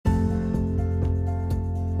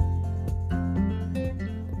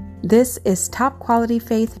This is Top Quality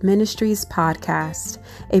Faith Ministries podcast,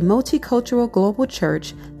 a multicultural global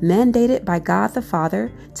church mandated by God the Father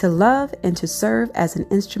to love and to serve as an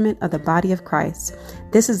instrument of the body of Christ.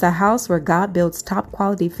 This is the house where God builds top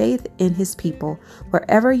quality faith in his people.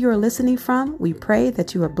 Wherever you are listening from, we pray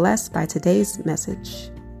that you are blessed by today's message.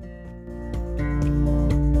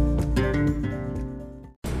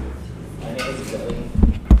 My name is Billy,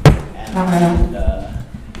 and I'm the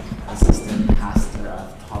assistant pastor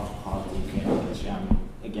of Top Quality Faith Ministry. I'm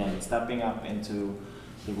again stepping up into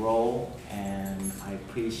the role, and I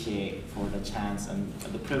appreciate for the chance and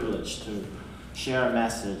the privilege to share a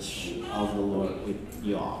message of the Lord with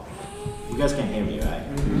you all. You guys can hear me, right?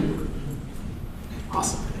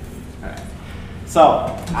 Awesome. All right.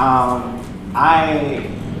 So,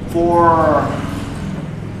 for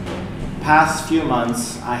past few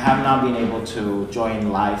months, I have not been able to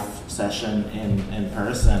join live session in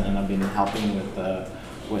person, and I've been helping with the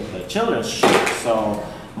children's church. So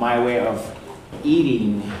my way of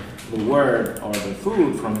eating the word or the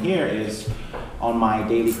food from here is on my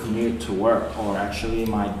daily commute to work, or actually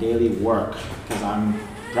my daily work, because I'm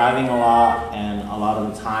driving a lot, and a lot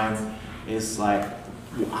of the time it's like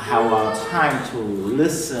I have a lot of time to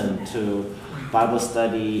listen to Bible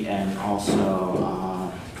study and also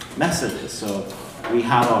messages. So we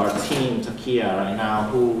have our team, Takia, right now,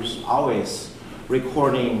 who's always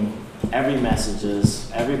recording every messages,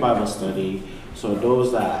 every Bible study. So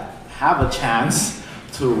those that have a chance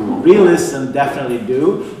to re-listen definitely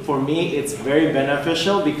do. For me, it's very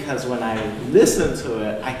beneficial because when I listen to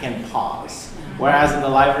it, I can pause. Whereas in the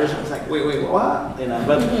live version, it's like, wait, what? You know.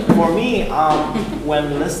 But for me,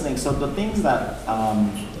 when listening, so the things that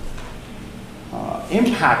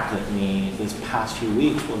impacted me this past few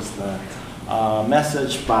weeks was the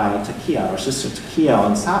message by Takia, our sister Takia,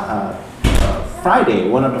 on Friday,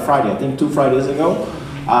 one of the Friday, I think 2 Fridays ago.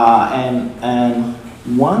 And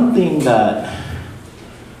one thing that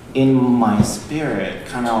in my spirit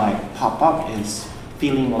kind of like pop up is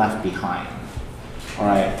feeling left behind. All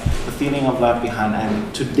right, the feeling of left behind.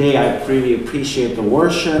 And today I really appreciate the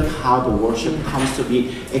worship, how the worship comes to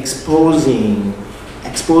be exposing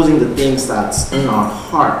the things that's in our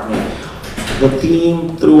heart. Right? The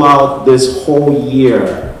theme throughout this whole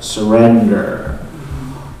year, surrender,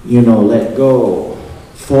 let go,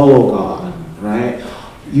 follow God, right?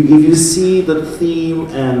 If you see the theme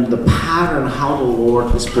and the pattern, how the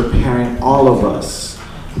Lord is preparing all of us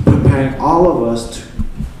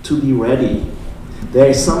to be ready. There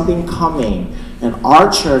is something coming, and our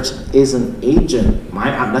church is an agent,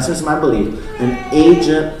 that's just my belief, an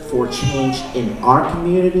agent for change in our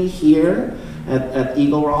community here at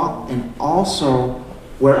Eagle Rock, and also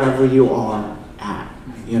wherever you are at.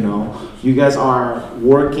 You guys are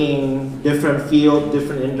working different field,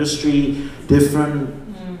 different industry, different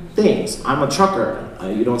things. I'm a trucker.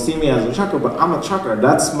 You don't see me as a trucker, but I'm a trucker.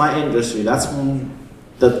 That's my industry. That's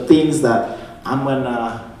the things that I'm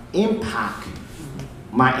gonna impact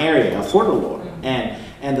my area for the Lord.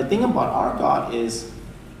 And the thing about our God is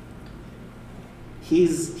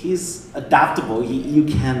He's adaptable. You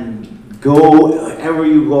can go wherever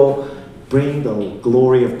you go, bring the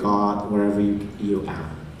glory of God wherever you are.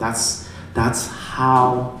 That's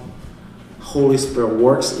how Holy Spirit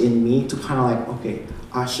works in me to kind of like, okay,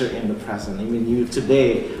 usher in the present. I mean,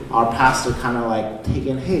 today, our pastor kind of like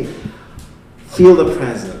taking, hey, feel the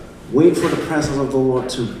present. Wait for the presence of the Lord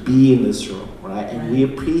to be in this room, right? And we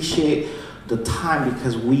appreciate the time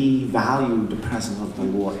because we value the presence of the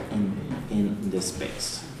Lord in this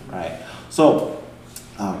space, right? So,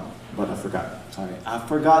 but I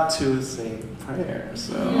forgot to say prayer.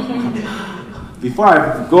 So before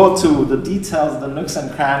I go to the details, the nooks and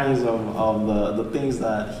crannies of the things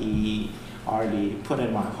that he already put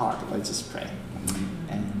in my heart, let's just pray.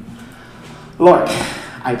 And Lord,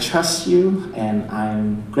 I trust you, and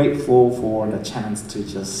I'm grateful for the chance to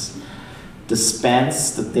just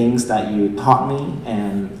dispense the things that you taught me,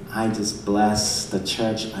 and I just bless the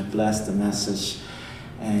church, I bless the message.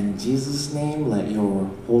 In Jesus' name, let your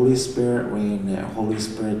Holy Spirit reign, let Holy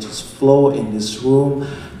Spirit just flow in this room,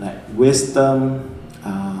 let wisdom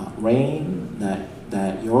reign,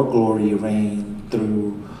 that your glory reign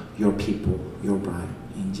through your people, your bride.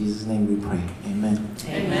 In Jesus' name we pray. Amen.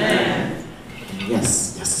 Amen.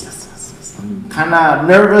 Yes. I'm kind of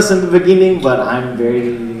nervous in the beginning, but I'm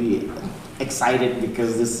very excited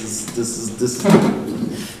because this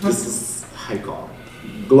is how you call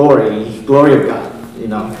it, glory of God.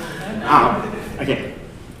 Okay.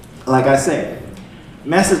 Like I said,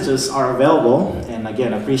 messages are available, and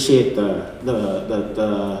again, I appreciate the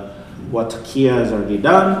what Takia has already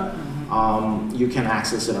done. You can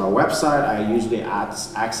access it on our website. I usually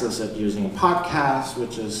access it using a podcast,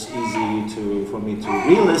 which is easy for me to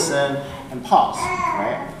re-listen and pause,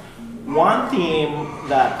 right? One theme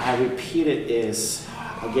that I repeated is,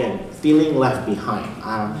 again, feeling left behind.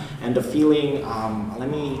 And the feeling, let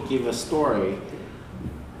me give a story.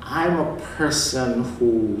 I'm a person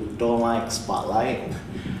who don't like spotlight.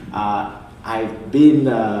 I've been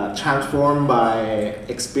transformed by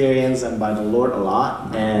experience and by the Lord a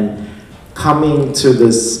lot, and coming to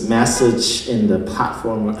this message in the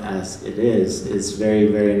platform as it is very,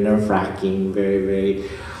 very nerve-wracking, very, very,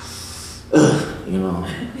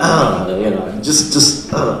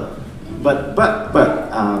 But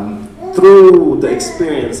through the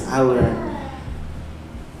experience, I learned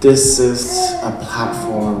this is a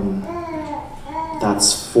platform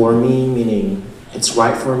that's for me, meaning it's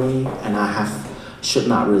right for me, and I should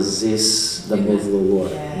not resist the move of the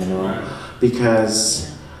Lord, because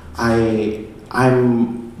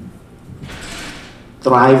I'm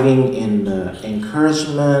thriving in the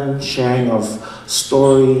encouragement, sharing of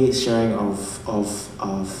stories, sharing of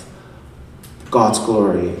God's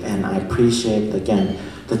glory, and I appreciate again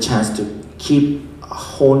the chance to keep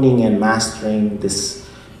honing and mastering this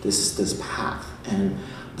path. And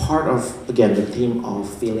part of, again, the theme of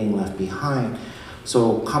feeling left behind.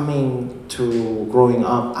 So coming to growing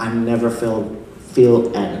up, I never feel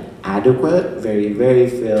inadequate, very, very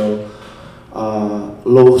feel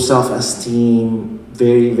low self-esteem,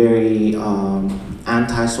 very, very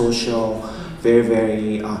antisocial, very,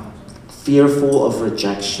 very fearful of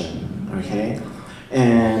rejection, okay?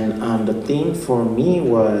 And the thing for me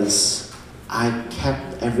was I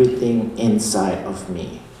kept everything inside of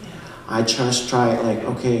me. I just tried, like,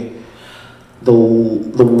 okay, the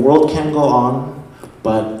world can go on,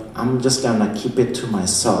 but I'm just gonna keep it to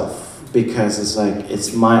myself, because it's like,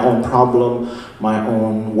 it's my own problem, my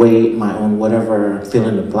own weight, my own whatever, fill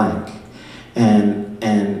in the blank.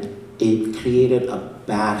 And it created a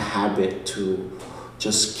bad habit to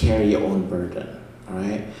just carry your own burden, all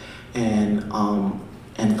right? And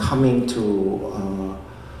coming to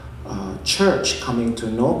church, coming to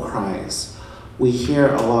know Christ, we hear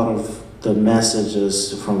a lot of the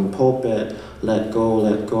messages from pulpit, let go,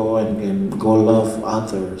 and go love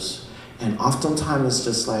others. And oftentimes it's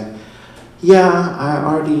just like, yeah, I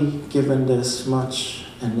already given this much,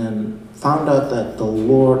 and then found out that the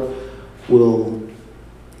Lord will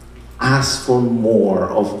ask for more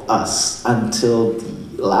of us until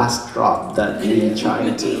the last drop that we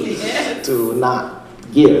try to not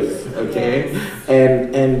give, okay?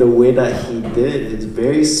 And the way that he did is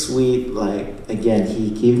very sweet. Like, again, he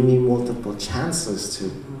gave me multiple chances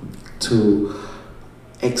to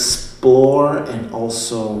explore and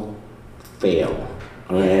also fail,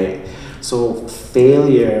 all right? So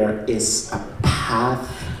failure is a path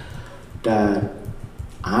that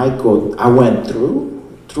I went through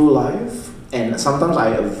life, and sometimes I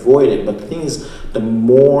avoid it. But the thing is, the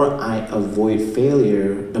more I avoid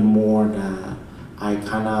failure, the more that I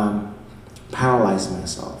kind of paralyze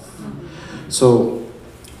myself. So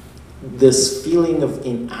this feeling of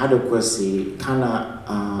inadequacy kind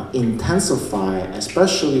of intensify,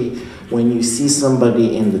 especially when you see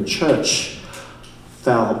somebody in the church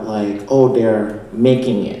felt like, oh, they're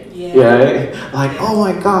making it. Right? Like, oh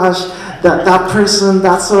my gosh, that person,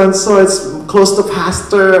 that so and so, is close to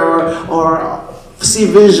pastor or see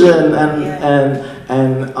vision, and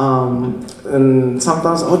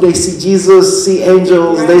sometimes, oh, they see Jesus, see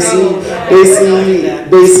angels, they see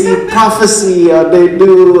prophecy, they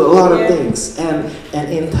do a lot of things, and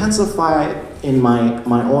intensify in my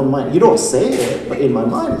own mind. You don't say it, but in my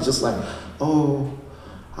mind it's just like, oh,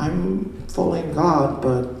 I'm following God,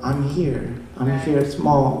 but I'm here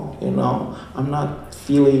small, I'm not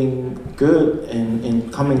feeling good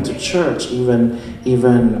in coming to church, even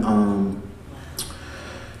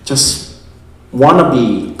just wanna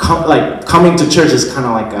be, coming to church is kind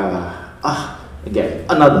of like again,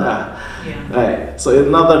 another, right? So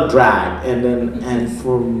another drag, and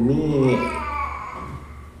for me,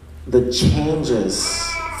 the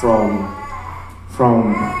changes from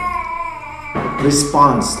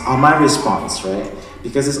response are my response, right?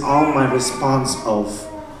 Because it's all my response of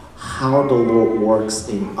how the Lord works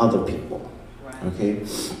in other people, okay?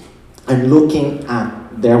 And looking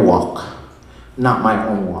at their walk, not my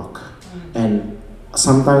own walk. And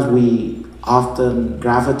sometimes we often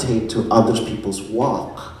gravitate to other people's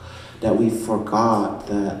walk, that we forgot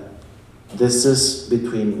that this is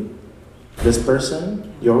between this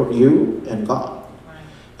person, you and God.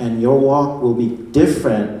 And your walk will be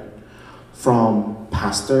different from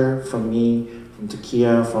pastor, from me, from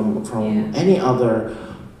Takia, from any other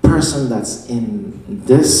person that's in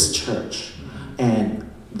this church. And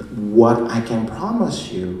what I can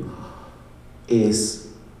promise you is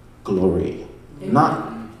glory.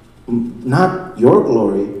 Not your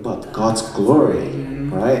glory, but God's glory,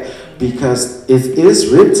 right? Because it is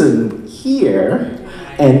written here,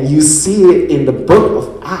 and you see it in the book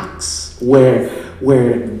of Acts, where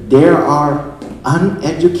there are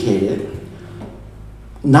uneducated,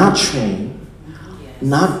 not trained,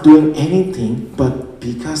 not doing anything, but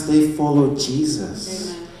because they follow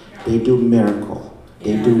Jesus, they do miracle,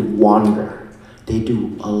 they do wonder, they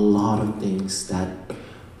do a lot of things that,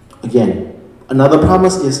 again, another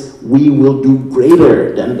promise is we will do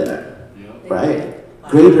greater than them, right?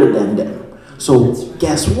 Greater than them. So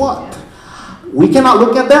guess what? We cannot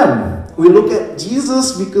look at them. We look at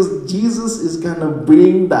Jesus, because Jesus is going to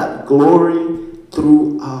bring that glory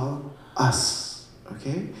through us,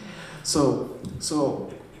 okay? So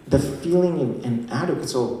the feeling inadequate.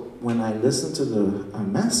 So when I listen to the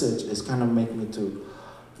message, it's kind of make me to,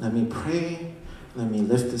 let me pray, let me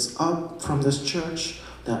lift this up from this church,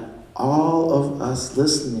 that all of us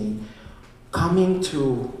listening, coming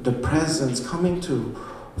to the presence, coming to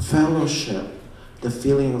fellowship, the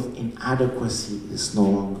feeling of inadequacy is no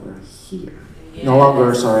longer here. Yes. No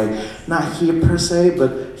longer, not here per se,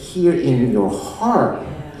 but here in your heart.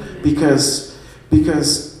 Because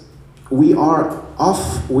we are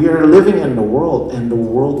living in the world, and the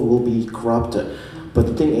world will be corrupted. But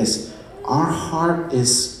the thing is, our heart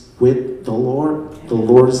is with the Lord. The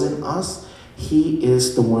Lord is in us. He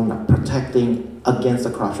is the one that protecting against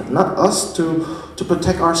the corruption. Not us to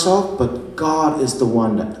protect ourselves, but God is the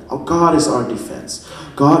one that, God is our defense.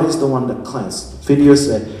 God is the one that cleansed. Video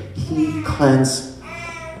said He cleansed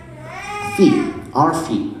our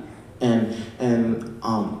feet. And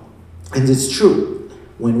it's true.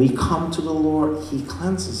 When we come to the Lord, He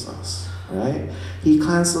cleanses us, right? He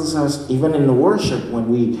cleanses us even in the worship. When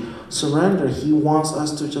we surrender, He wants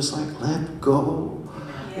us to just like let go.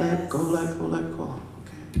 Let go.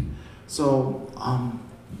 Okay. So,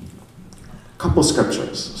 couple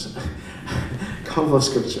scriptures.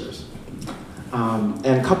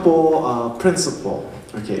 And couple principle.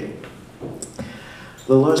 Okay.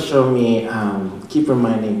 The Lord showed me, keep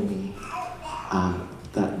reminding me,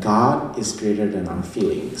 that God is greater than our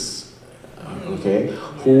feelings. Okay?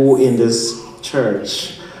 Who in this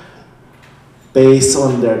church base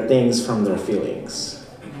on their things from their feelings?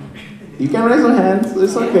 You can raise your hands.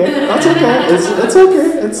 It's okay. That's okay. It's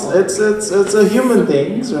okay. It's a human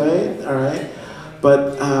things, right? All right.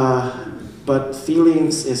 But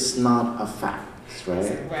feelings is not a fact,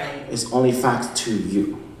 right? It's only fact to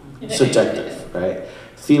you, subjective, right?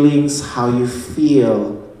 Feelings, how you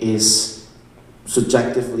feel, is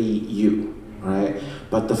subjectively you, right?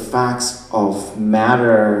 But the facts of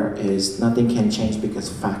matter is nothing can change, because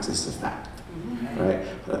facts is a fact. Right?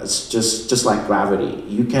 It's just like gravity.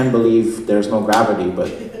 You can believe there's no gravity, but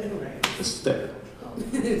it's there.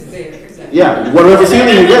 It's there, exactly. Yeah, whatever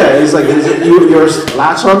feeling you get, it's like you're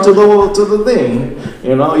latched onto the thing.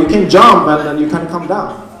 You know, you can jump and then you can come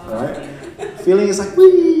down. Right? Feeling is like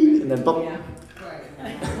wee, and then boom,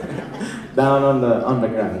 down on the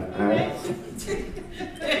ground. Right?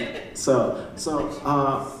 So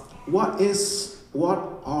what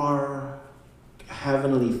are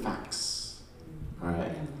heavenly facts?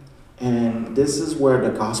 Right? And this is where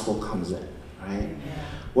the gospel comes in, right?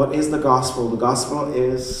 What is the gospel? The gospel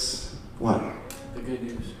is what? The good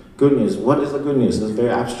news. Good news. What is the good news? It's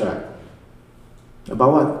very abstract.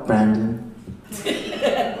 About what, Brandon?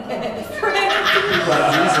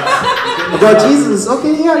 About Jesus.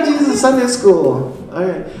 Okay, yeah, Jesus, Sunday school. All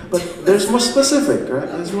right. But there's more specific, right?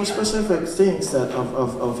 There's more specific things that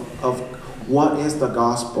of what is the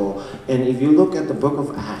gospel. And if you look at the book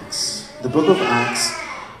of Acts, the book of Acts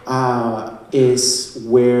is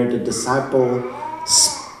where the disciples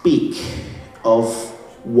speak of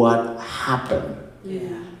what happened. Yeah.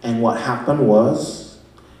 And what happened was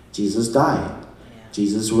Jesus died. Yeah.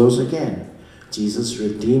 Jesus rose again. Jesus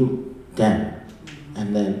redeemed them.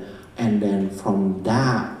 And then from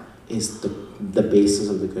that is the basis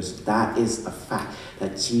of the gospel. That is a fact,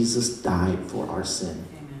 that Jesus died for our sin.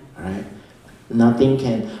 Amen. Right? Nothing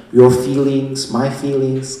can, your feelings, my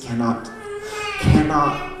feelings cannot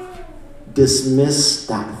dismiss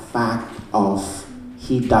that fact of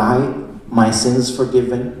He died, my sins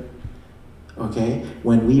forgiven. Okay?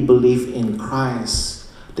 When we believe in Christ,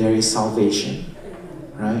 there is salvation.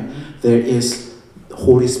 Right? There is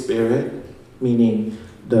Holy Spirit, meaning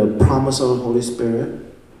the promise of the Holy Spirit.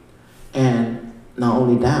 And not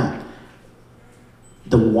only that,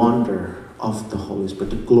 the wonder of the Holy Spirit,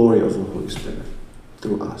 the glory of the Holy Spirit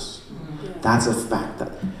through us. That's a fact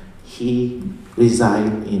that He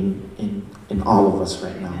resides in all of us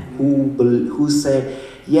right now. Who say,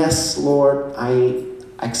 yes, Lord, I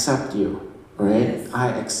accept you, right? Yes. I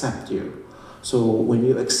accept you. So when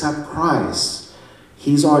you accept Christ,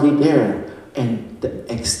 He's already there. And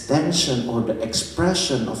the extension or the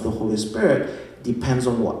expression of the Holy Spirit depends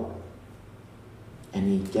on what?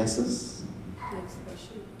 Any guesses? The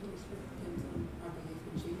expression of the Holy Spirit depends on our belief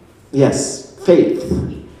in Jesus. Yes,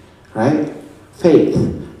 faith, right? Faith.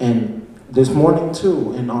 And this morning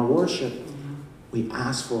too, in our worship, we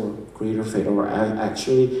ask for greater faith, or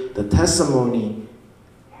actually the testimony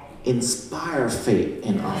inspire faith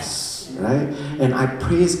in us, right? And I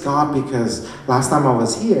praise God because last time I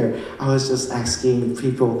was here, I was just asking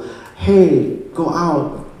people, hey, go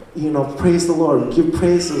out, praise the Lord, give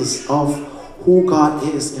praises of who God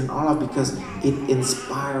is in our life, because it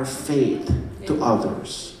inspires faith to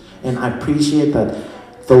others. And I appreciate that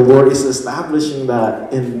the Lord is establishing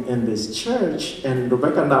that in this church, and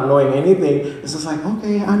Rebecca not knowing anything, it's just like,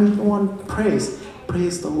 okay, I need one praise.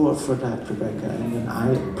 Praise the Lord for that, Rebecca. And I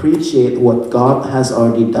appreciate what God has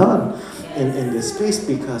already done in this space,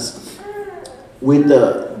 because with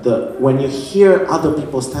the when you hear other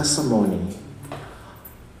people's testimony,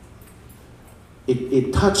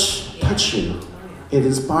 it touch you. It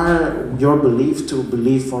inspires your belief to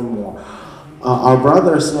believe for more. Our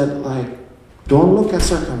brother said, like, don't look at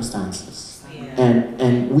circumstances.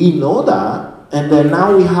 And we know that. And then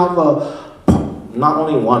now we have not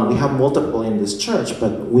only one, we have multiple in this church,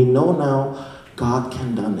 but we know now God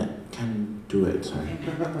can do it. Sorry.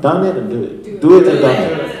 Done it and do it. Do it and done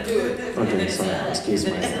it. Okay, sorry, excuse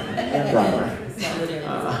my grammar.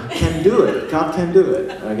 Can do it. God can do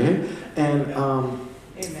it. Okay? And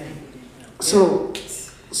so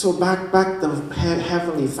back the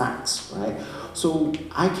heavenly facts, right? So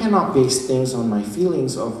I cannot base things on my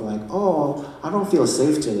feelings of like, oh, I don't feel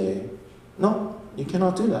safe today. No, you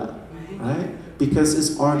cannot do that, right? Because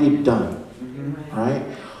it's already done, right?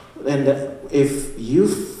 And if you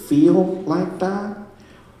feel like that,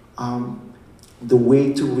 the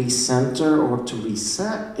way to recenter or to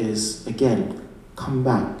reset is, again, come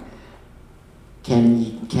back.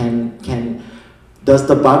 Does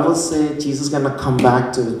the Bible say Jesus is gonna come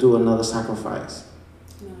back to do another sacrifice?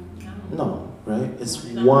 No. Right? It's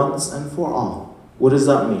once and for all. What does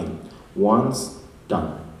that mean? Once,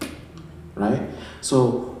 done. Right?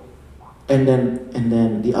 So, and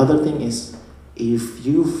then the other thing is, if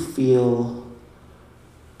you feel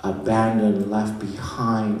abandoned, left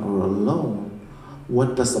behind, or alone,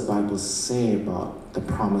 what does the Bible say about the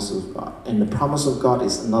promise of God? And the promise of God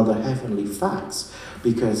is another heavenly fact,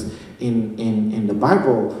 because in the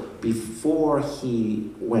Bible, before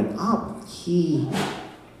He went up, He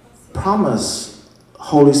promise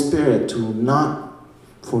Holy Spirit to not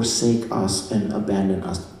forsake us and abandon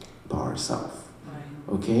us by ourselves.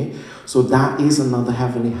 Okay? So that is another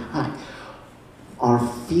heavenly fact. Our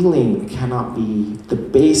feeling cannot be the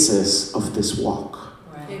basis of this walk.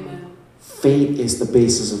 Amen. Faith is the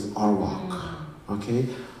basis of our walk. Okay?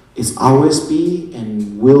 It's always be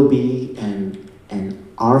and will be, and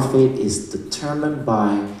our faith is determined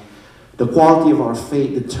by the quality of our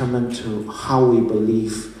faith, determined to how we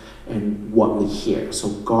believe and what we hear. So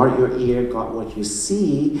guard your ear, guard what you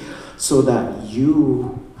see, so that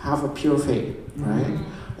you have a pure faith, right?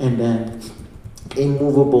 And then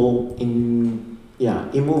immovable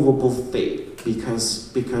faith,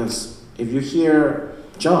 because if you hear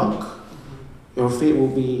junk, your faith will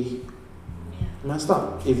be messed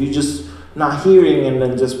up. If you just not hearing and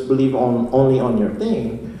then just believe only on your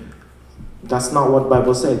thing, that's not what the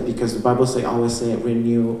Bible says, because the Bible always say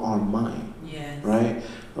renew our mind. Yes. Right?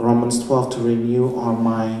 Romans 12, to renew our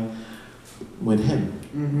mind with Him.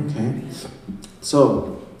 Okay?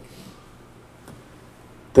 So,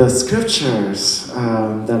 the scriptures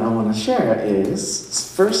that I want to share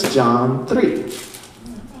is 1 John 3.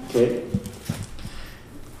 Okay?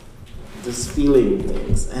 Just feeling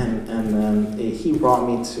things. And then he brought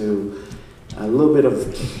me to a little bit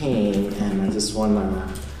of Cain, and I just want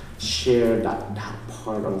to share that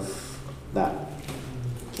part of that.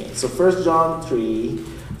 Okay, so 1 John 3,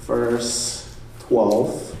 verse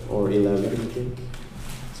 12 or 11, I think.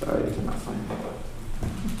 Sorry, I cannot find it.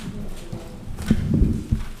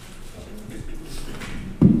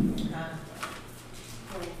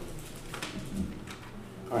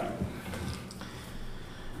 All right.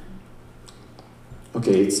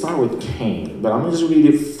 Okay, it starts with Cain, but I'm going to just read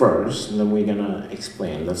it first, and then we're going to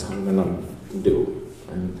explain. That's how I'm going to do.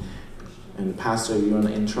 And Pastor, if you want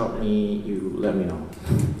to interrupt me, you let me know.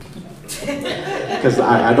 Because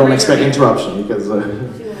I don't expect interruption, because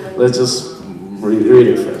let's just read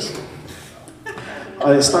it first.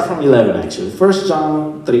 Let's start from 11 actually. 1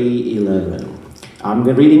 John 3:11. I'm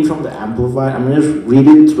reading from the Amplified. I'm going to read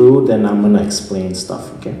it through, then I'm going to explain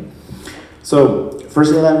stuff, okay? So, verse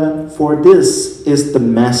 11, for this is the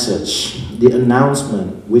message, the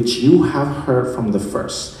announcement which you have heard from the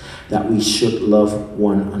first, that we should love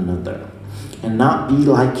one another, and not be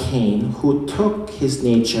like Cain, who took his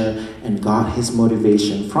nature and got his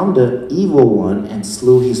motivation from the evil one and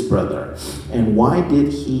slew his brother. And why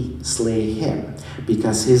did he slay him?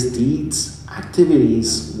 Because his deeds,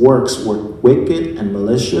 activities, works were wicked and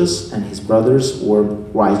malicious, and his brothers were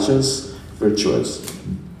righteous, virtuous.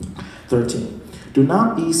 13. Do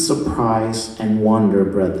not be surprised and wonder,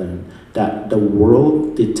 brethren, that the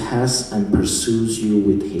world detests and pursues you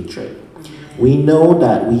with hatred. We know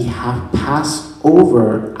that we have passed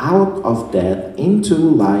over out of death into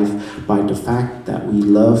life by the fact that we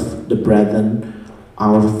love the brethren,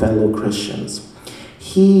 our fellow Christians.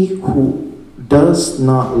 He who does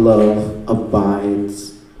not love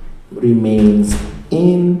abides, remains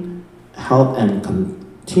in health and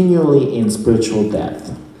continually in spiritual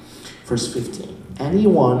death. Verse 15.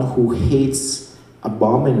 Anyone who hates,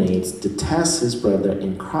 abominates, detests his brother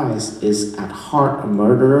in Christ is at heart a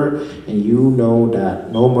murderer, and you know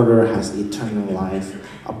that no murderer has eternal life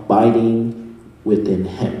abiding within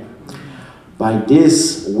him. By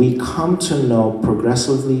this, we come to know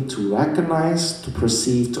progressively, to recognize, to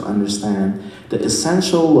perceive, to understand the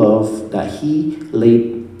essential love that he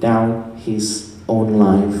laid down his own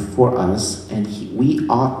life for us, and we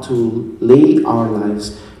ought to lay our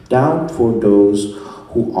lives down for those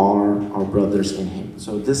who are our brothers in him.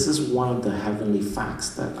 So this is one of the heavenly facts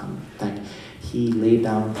that he laid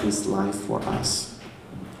down his life for us.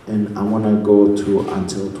 And I want to go to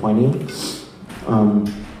until 20.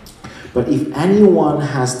 But if anyone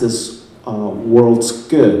has this world's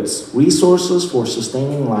goods, resources for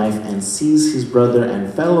sustaining life, and sees his brother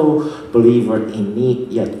and fellow believer in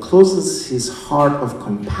need, yet closes his heart of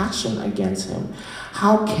compassion against him,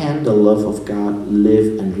 how can the love of God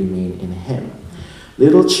live and remain in him?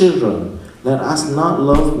 Little children, let us not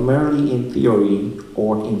love merely in theory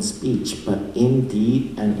or in speech, but in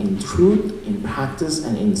deed and in truth, in practice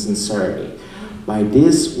and in sincerity. By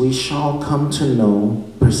this we shall come to know,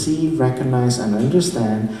 perceive, recognize, and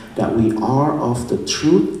understand that we are of the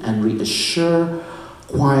truth, and reassure,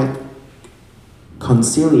 quiet,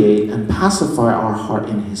 conciliate, and pacify our heart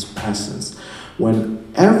in his presence.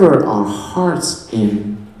 Whenever our hearts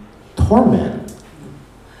in torment,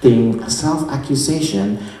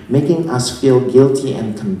 self-accusation, making us feel guilty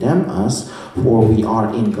and condemn us, for we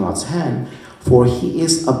are in God's hand, for he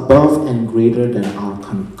is above and greater than our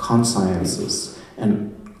consciences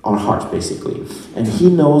and our hearts, basically. And he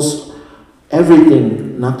knows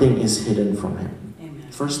everything, nothing is hidden from him. Amen.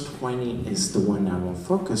 Verse 20 is the one I will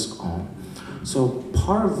focus on. So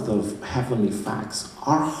part of the heavenly facts,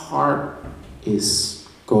 our heart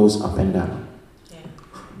goes up and down. Yeah.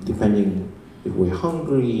 Depending if we're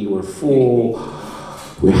hungry, we're full,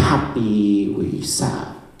 we're happy, we're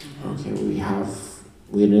sad. Okay,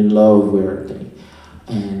 we're in love,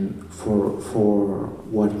 and for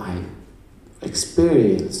what I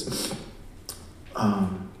experienced,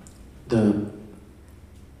 the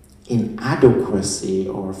inadequacy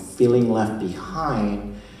or feeling left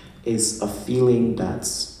behind is a feeling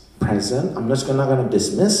that's present. I'm just not gonna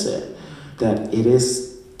dismiss it, that it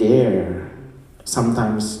is there.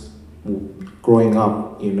 Sometimes growing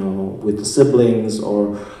up, with the siblings,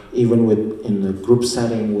 or even in the group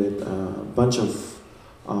setting with a bunch of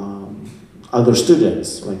other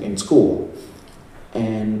students, like in school.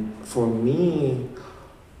 And for me,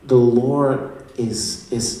 the Lord is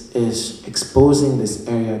exposing this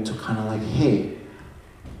area to kind of like, hey,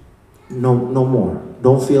 no more.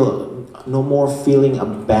 No more feeling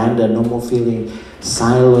abandoned, no more feeling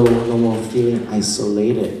siloed, no more feeling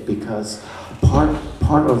isolated, because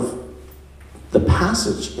part of the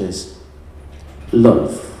passage is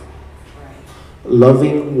love.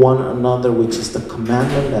 Loving one another, which is the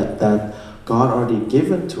commandment that God already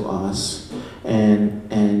given to us. And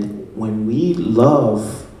when we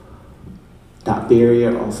love, that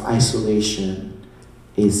barrier of isolation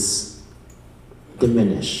is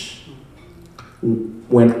diminished.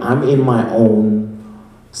 When I'm in my own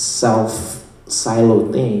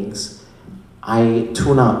self-silo things, I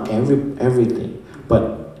tune out everything.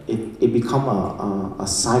 But it become a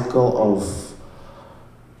cycle of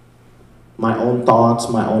my own thoughts,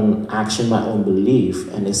 my own action, my own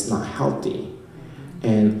belief, and it's not healthy.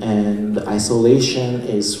 And the isolation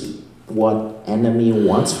is what enemy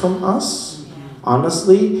wants from us,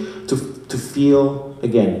 honestly, to feel,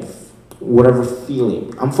 again, whatever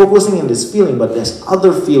feeling. I'm focusing on this feeling, but there's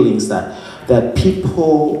other feelings that that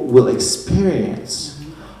people will experience,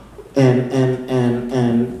 and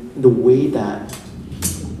the way that,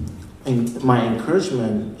 and my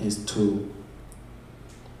encouragement is to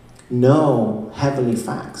know heavenly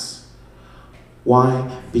facts.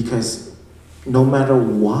 Why? Because no matter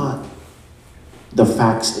what, the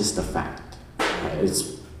facts is the fact.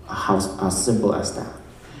 It's as simple as that.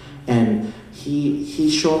 And he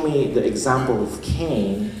showed me the example of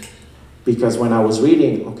Cain, because when I was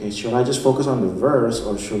reading, okay, should I just focus on the verse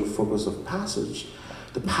or should I focus on the passage?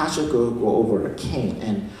 The passage go over to Cain,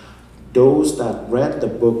 and those that read the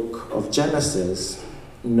book of Genesis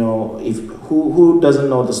know, who doesn't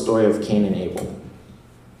know the story of Cain and Abel?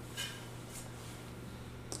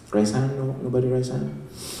 Raise hand? No, nobody raise hand?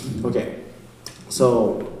 Okay.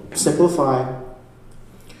 So to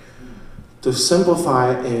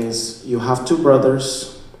simplify is, you have two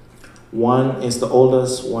brothers. One is the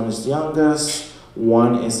oldest, one is the youngest.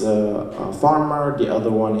 One is a farmer, the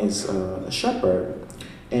other one is a shepherd.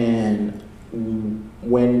 And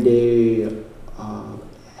when they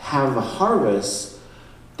have a harvest,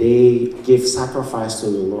 they give sacrifice to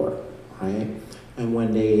the Lord, right? And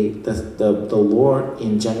when the Lord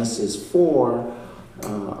in Genesis 4,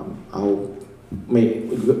 I'll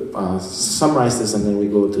summarize this and then we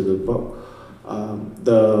go to the book.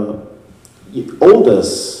 The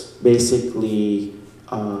oldest basically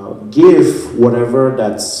give whatever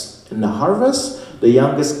that's in the harvest. The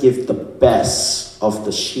youngest give the best of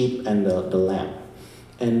the sheep and the lamb.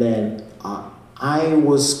 And then I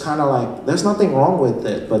was kind of like, there's nothing wrong with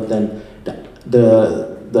it. But then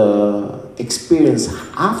the experience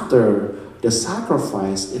after the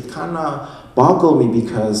sacrifice, it kind of boggled me,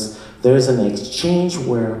 because there's an exchange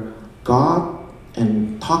where God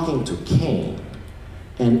and talking to Cain,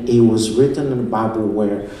 and it was written in the Bible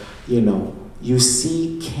where, you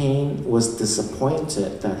see Cain was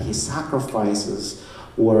disappointed that his sacrifices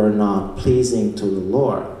were not pleasing to the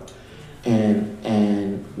Lord. And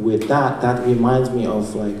with that reminds me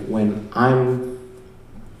of like when I'm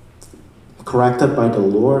corrected by the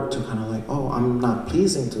Lord, to kind of like, oh, I'm not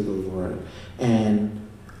pleasing to the Lord. And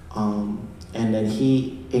then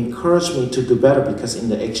he encouraged me to do better, because in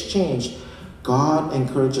the exchange, God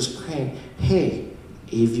encourages Cain, hey,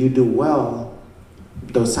 if you do well,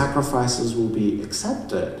 those sacrifices will be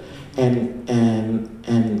accepted. And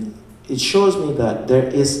it shows me that there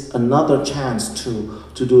is another chance to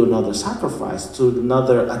do another sacrifice, to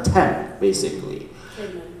another attempt, basically.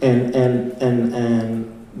 And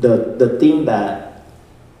the thing that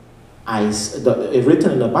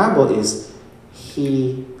written in the Bible is,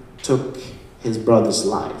 he took his brother's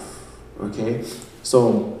life. Okay,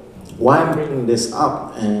 so why I'm bringing this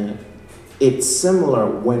up, and it's similar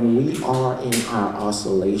when we are in our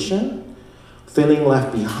isolation, feeling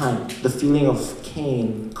left behind. The feeling of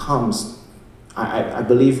Cain comes. I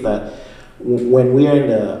believe that when we are in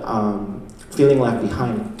the feeling left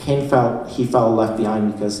behind, Cain felt left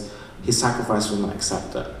behind because his sacrifice was not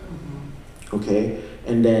accepted. Okay,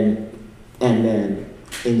 and then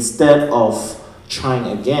instead of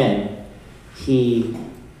trying again, he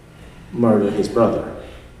murdered his brother.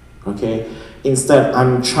 Okay, instead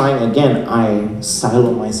I'm trying again, I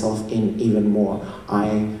silo myself in even more.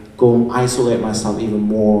 I go and isolate myself even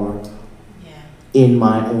more in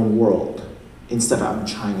my own world. Instead I'm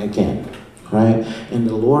trying again, right? And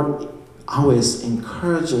the Lord always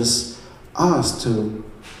encourages us to,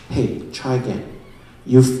 hey, try again.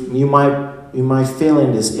 You might fail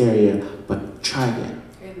in this area, but try again.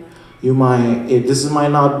 Amen. This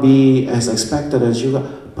might not be as expected as you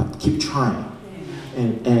got, but keep trying.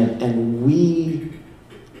 And we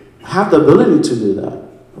have the ability to do that,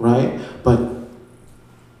 right? But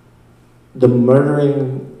the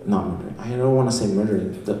I don't want to say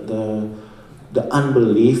murdering, the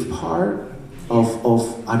unbelief part of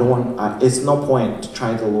it's no point to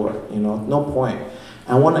try the Lord, no point.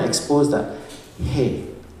 I want to expose that, hey,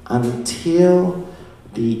 until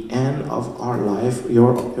the end of our life,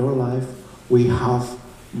 your life, we have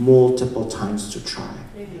multiple times to try.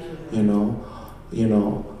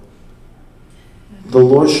 The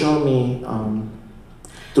Lord showed me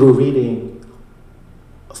through reading,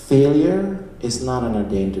 failure is not an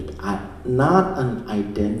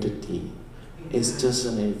identity. It's just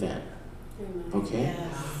an event. Okay?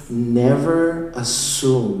 Never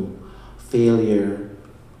assume failure,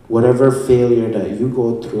 whatever failure that you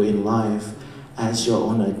go through in life, as your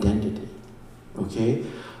own identity. Okay?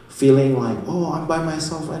 Feeling like, oh, I'm by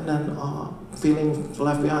myself, and then feeling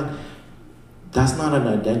left behind. That's not an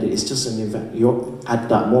identity. It's just an event. At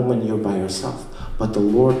that moment, you're by yourself. But the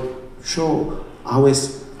Lord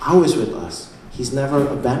always with us. He's never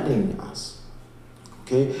abandoning us.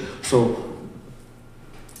 Okay? So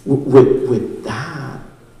with that,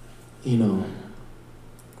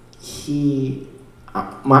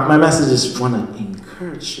 my message is want to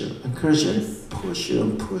encourage you and push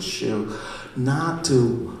you not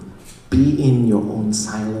to be in your own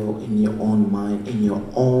silo, in your own mind, in your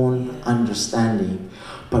own understanding,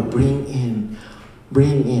 but bring in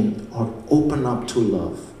or open up to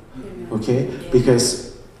love. Okay?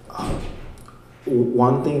 Because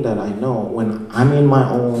one thing that I know, when I'm in my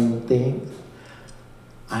own thing,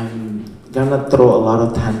 I'm gonna throw a lot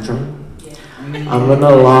of tantrum. I'm gonna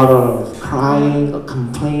a lot of crying,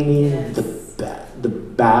 complaining, the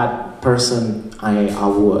bad person I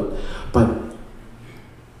would. But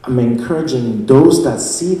I'm encouraging those that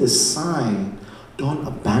see the sign, don't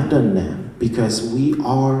abandon them, because we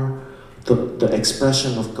are the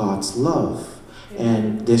expression of God's love.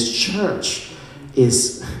 And this church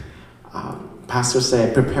is, Pastor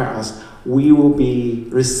said, prepare us. We will be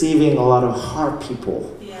receiving a lot of hard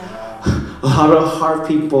people. A lot of hard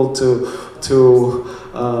people to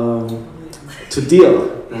deal,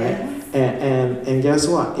 right? And guess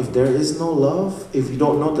what? If there is no love, if you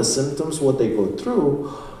don't know the symptoms, what they go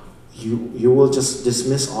through, you will just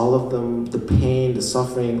dismiss all of them, the pain, the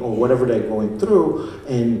suffering, or whatever they're going through,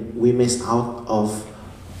 and we miss out of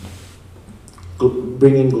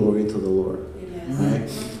bringing glory to the Lord, right?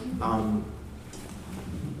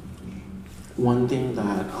 One thing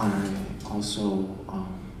that I also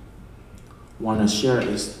want to share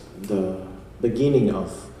is the beginning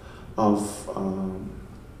of how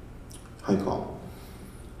you call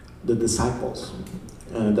the disciples,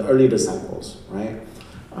 the early disciples, right?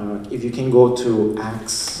 If you can go to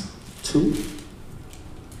Acts 2.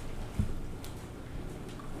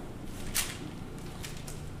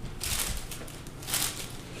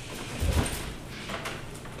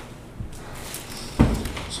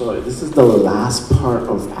 So this is the last part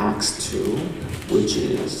of Acts 2, which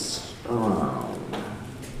is around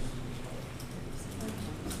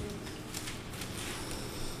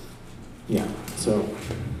so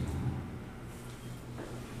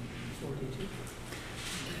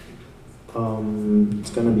it's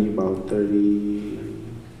gonna be about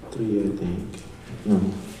 33, I think. No.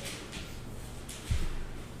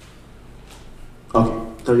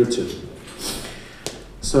 Okay, 32.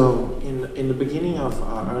 So in the beginning of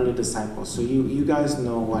our early disciples, so you guys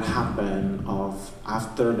know what happened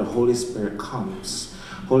after the Holy Spirit comes.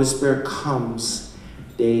 Holy Spirit comes,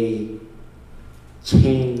 they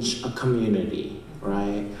change a community,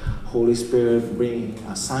 right? Holy Spirit bring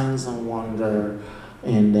signs and wonder,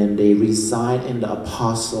 and then they reside in the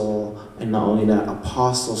apostle, and not only that,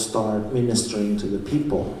 apostles start ministering to the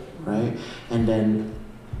people, right? And then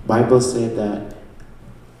Bible said that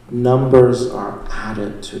numbers are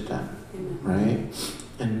added to them, right?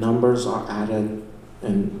 And numbers are added,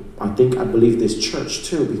 and I believe this church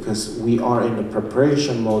too, because we are in the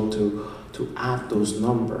preparation mode to add those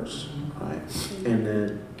numbers, right? And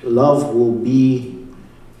then love will be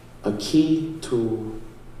a key to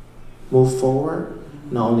move forward.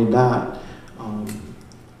 Not only that,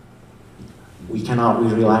 we cannot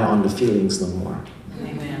rely on the feelings no more.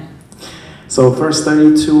 Amen. So verse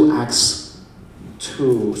 32, Acts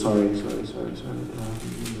 2, sorry.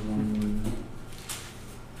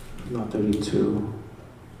 Not 32.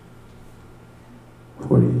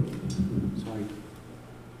 40. Sorry.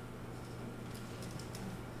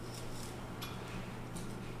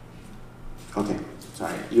 Okay,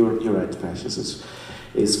 sorry. You're right, Precious.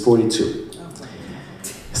 It's 42.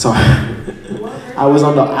 So I was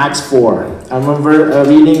on the Acts 4. I remember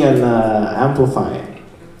reading and amplifying.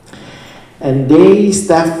 And they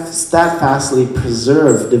steadfastly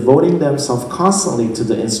preserved, devoting themselves constantly to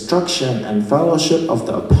the instruction and fellowship of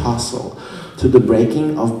the apostle, to the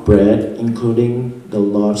breaking of bread, including the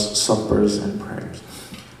Lord's suppers and prayers.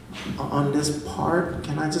 On this part,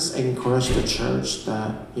 can I just encourage the church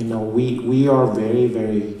that, we are very,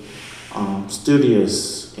 very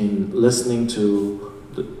studious in listening to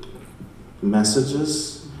the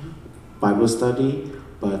messages, Bible study,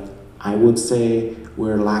 but I would say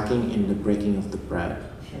we're lacking in the breaking of the bread,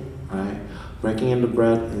 right? Breaking in the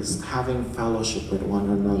bread is having fellowship with one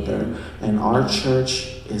another, and our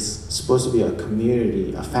church is supposed to be a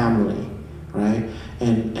community, a family, right?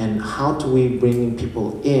 And how do we bring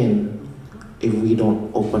people in if we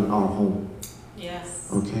don't open our home? Yes.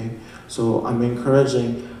 Okay? So I'm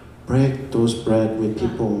encouraging, break those bread with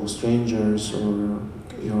people, strangers, or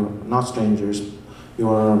not strangers,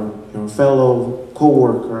 your fellow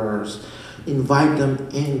co-workers. Invite them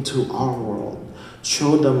into our world.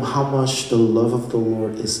 Show them how much the love of the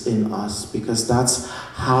Lord is in us, because that's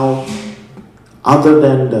how other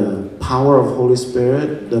than the power of Holy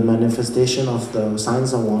Spirit, the manifestation of the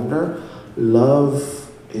signs and wonder, love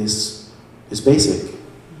is basic.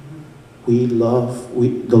 The love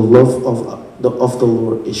of the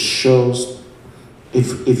Lord, it shows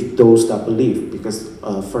if those that believe, because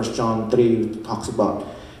 1 John 3 talks about,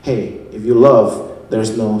 hey, if you love,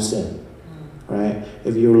 there's no sin, right?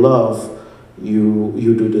 If you love,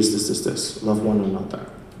 you do this, love one another.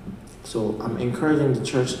 So I'm encouraging the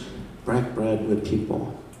church, break bread with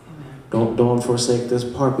people. Don't forsake this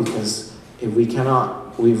part, because if we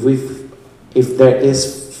cannot, if there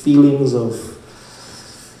is feelings of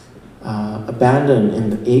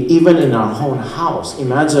abandon even in our own house,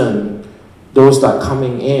 imagine those that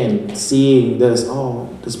coming in seeing this, oh,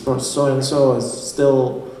 this person so and so is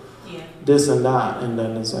still this and that, and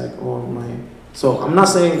then it's like, oh my. So I'm not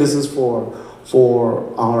saying this is for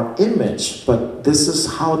our image, but this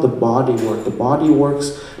is how the body works. The body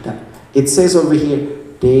works that it says over here,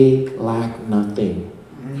 they lack nothing,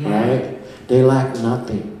 right? They lack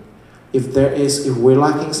nothing. If we're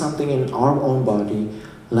lacking something in our own body,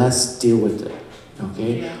 let's deal with it,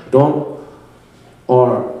 okay?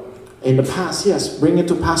 Or in the past, yes, bring it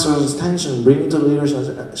to pastor's attention, bring it to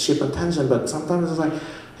leadership attention, but sometimes it's like,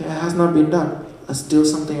 it has not been done. Let's do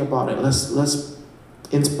something about it. Let's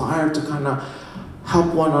inspire to kind of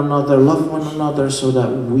help one another, love one another, so that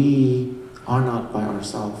we are not by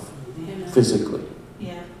ourselves physically.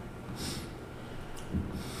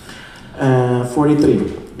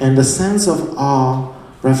 43. And the sense of awe,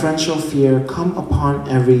 reverential fear come upon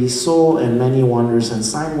every soul, and many wonders and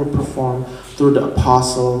signs were performed through the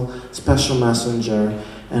apostle, special messenger,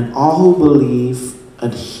 and all who believe,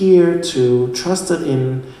 adhere to, trusted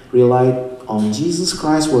in, relied on Jesus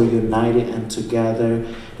Christ were united, and together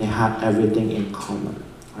they had everything in common.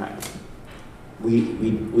 Right?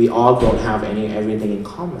 We all don't have everything in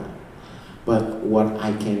common. But what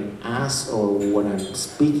I can ask, or what I'm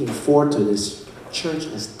speaking for to this church,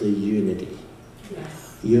 is the unity.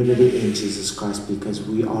 Unity in Jesus Christ, because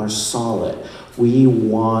we are solid. We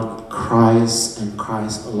want Christ and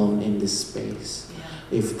Christ alone in this space.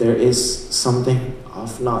 If there is something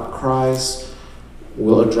of not Christ,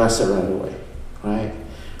 we'll address it right away, right?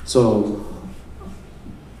 So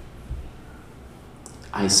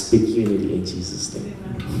I speak unity in Jesus' name.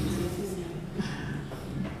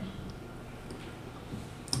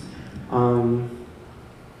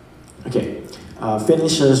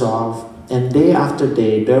 Finishes off. And day after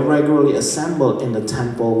day, they regularly assembled in the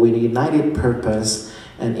temple with a united purpose,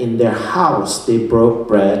 and in their house they broke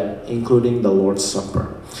bread, including the Lord's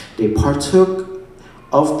Supper. They partook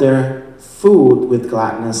of their food with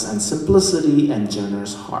gladness and simplicity and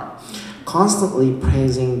generous heart, constantly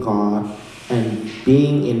praising God and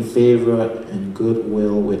being in favor and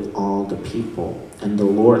goodwill with all the people. And the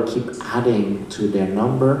Lord kept adding to their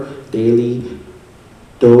number daily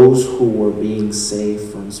those who were being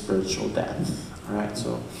saved from spiritual death. All right,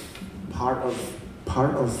 so part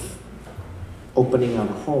of opening our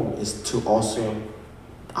home is to also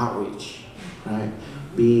outreach, right?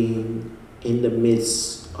 Being in the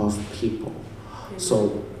midst of people.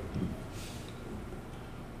 So,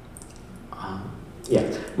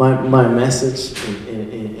 my message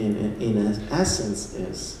in essence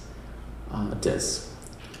is this: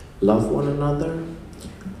 love one another,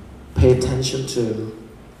 pay attention to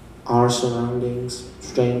our surroundings,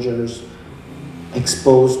 strangers,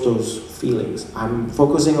 expose those feelings. I'm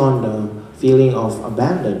focusing on the feeling of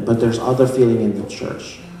abandoned, but there's other feeling in the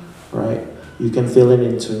church, right? You can feel it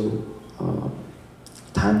into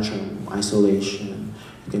tantrum, isolation.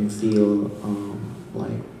 You can feel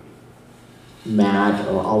like mad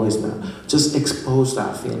or always mad. Just expose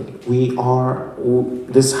that feeling.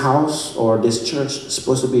 This house or this church is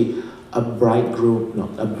supposed to be a bridegroom,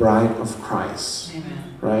 a bride of Christ. Amen.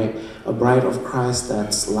 Right? A bride of Christ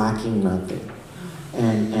that's lacking nothing.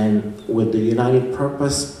 And with the united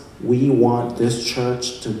purpose, we want this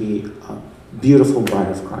church to be a beautiful bride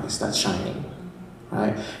of Christ that's shining.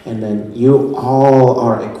 Right? And then you all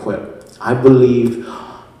are equipped. I believe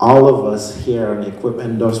all of us here are equipped,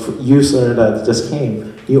 and those you, sir, that just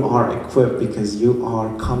came, you are equipped because you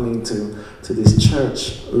are coming to this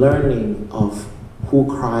church, learning of who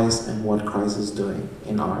Christ and what Christ is doing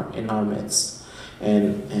in our midst.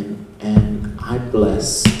 And I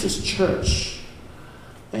bless this church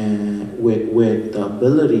and with the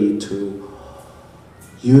ability to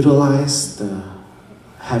utilize the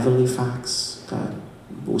heavenly facts that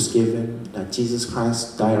was given, that Jesus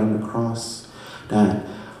Christ died on the cross, that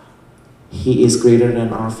He is greater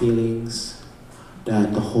than our feelings,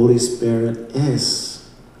 that the Holy Spirit is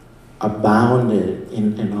abounded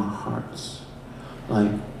in our hearts.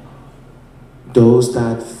 Like, those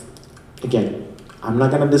that, again, I'm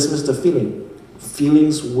not going to dismiss the feeling.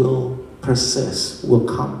 Feelings will persist, will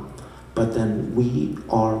come. But then we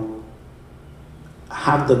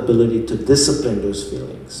have the ability to discipline those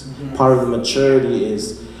feelings. Mm-hmm. Part of the maturity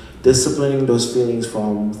is disciplining those feelings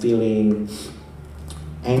from feeling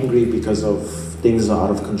angry because of things are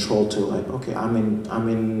out of control to like, okay, I'm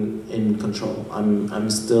in control. I'm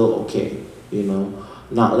still okay, you know,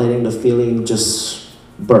 not letting the feeling just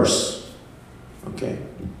burst. Okay,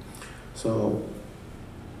 so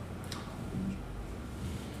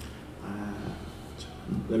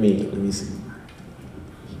let me see.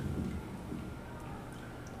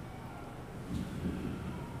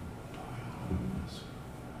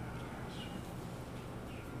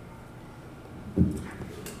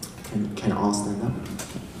 Can all stand up?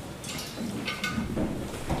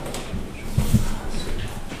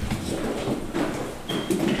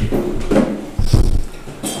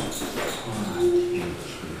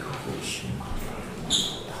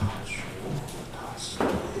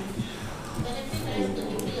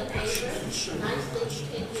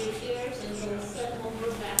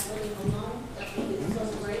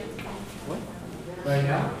 Right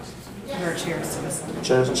now? There are chairs to the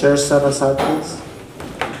side. Chairs set aside, please.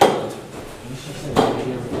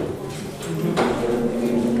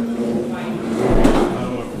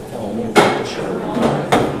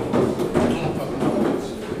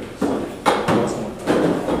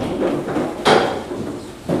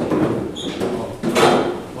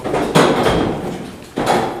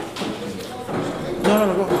 No,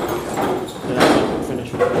 go. Then finish.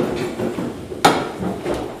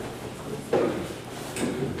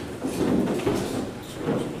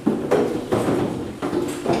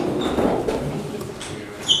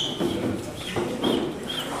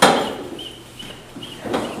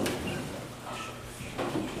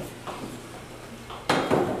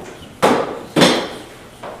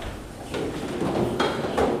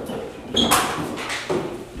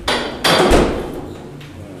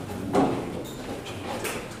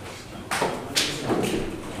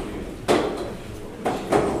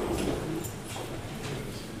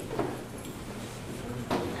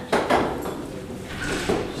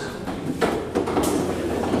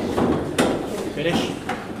 Finish?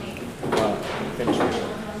 Finish.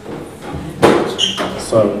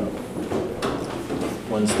 So,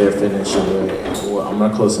 once they're finished, I'm going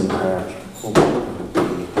to close in prayer.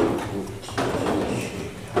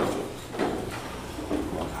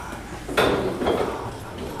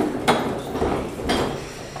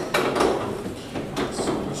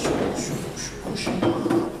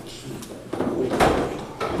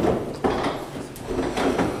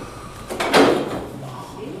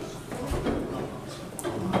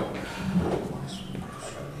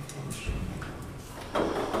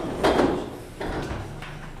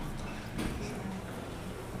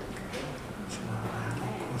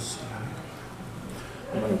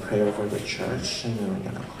 I'm going to pray over the church and then we're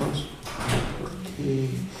going to close.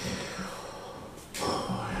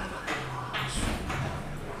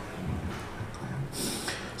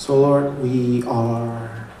 So Lord, we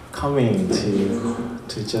are coming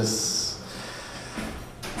to just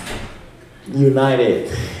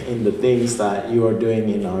united in the things that you are doing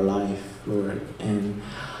in our life, Lord. And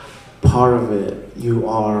part of it, you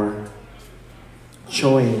are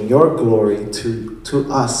showing your glory to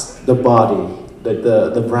us, the body,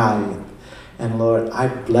 the bride. And Lord, I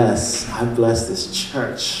bless this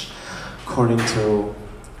church according to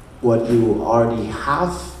what you already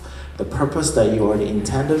have, the purpose that you already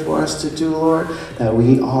intended for us to do, Lord, that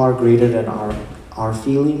we are greater than our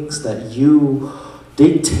feelings, that you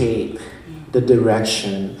dictate the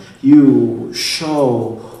direction, you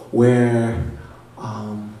show where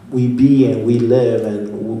we be and we live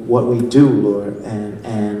and what we do, Lord,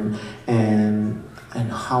 and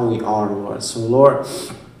how we are, Lord. So Lord,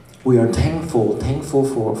 we are thankful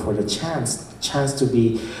for the chance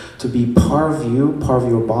to be part of you, part of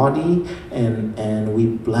your body, and we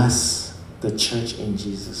bless the church in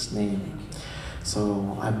Jesus' name.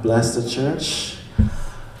 So I bless the church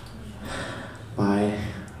by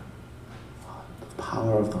the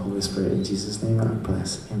power of the Holy Spirit. In Jesus' name I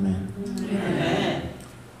bless. Amen. Amen.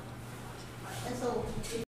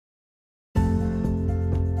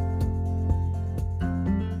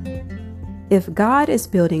 If God is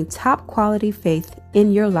building top quality faith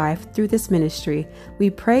in your life through this ministry, we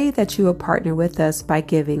pray that you will partner with us by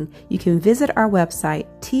giving. You can visit our website,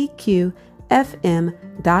 tqfm.org.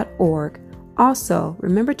 Also,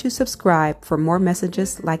 remember to subscribe for more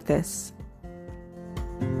messages like this.